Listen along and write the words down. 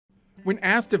When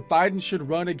asked if Biden should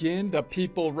run again, the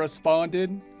people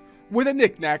responded, "With a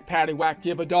knick-knack, paddywhack,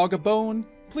 give a dog a bone.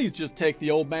 Please just take the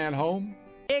old man home."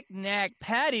 Knick-knack,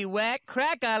 paddywhack,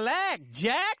 crack-a-lack,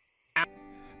 Jack!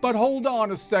 But hold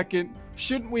on a second.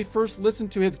 Shouldn't we first listen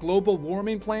to his global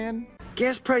warming plan?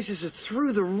 Gas prices are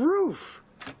through the roof.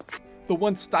 The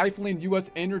one stifling U.S.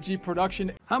 energy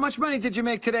production. How much money did you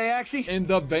make today, Axie? In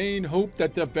the vain hope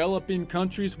that developing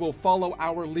countries will follow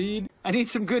our lead. I need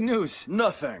some good news.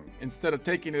 Nothing. Instead of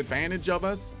taking advantage of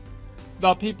us.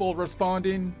 The people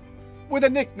responding, "With a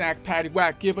knick-knack,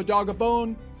 paddywhack, give a dog a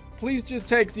bone. Please just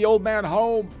take the old man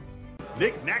home."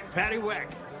 Knick-knack, paddywhack.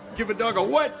 Give a dog a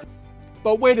what?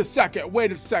 But wait a second,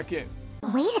 wait a second.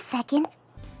 Wait a second.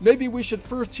 Maybe we should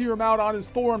first hear him out on his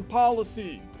foreign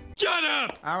policy. Shut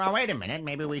up! Oh, wait a minute.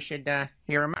 Maybe we should,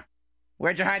 hear him out.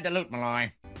 Where'd you hide the loot,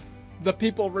 Malloy? The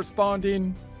people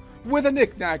responding, "With a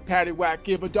knick-knack, paddywhack,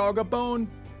 give a dog a bone.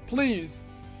 Please,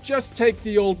 just take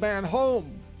the old man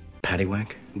home."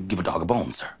 Paddywhack, give a dog a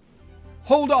bone, sir.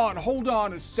 Hold on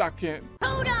a second.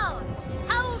 Hold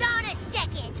on a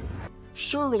second.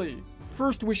 Surely,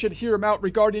 first we should hear him out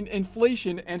regarding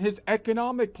inflation and his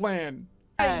economic plan.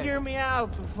 Hear me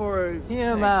out before...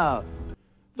 Hear him out.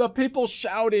 The people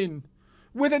shouting,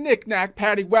 "With a knick-knack,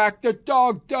 paddywhack, the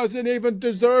dog doesn't even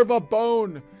deserve a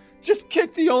bone. Just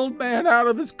kick the old man out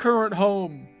of his current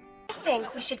home." I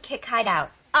think we should kick Hyde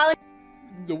out.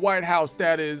 The White House,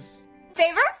 that is.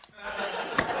 Favor?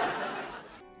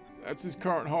 That's his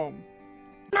current home.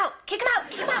 Kick him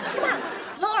out. Kick him out. Kick him out.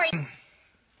 Lori.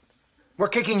 We're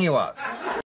kicking you out.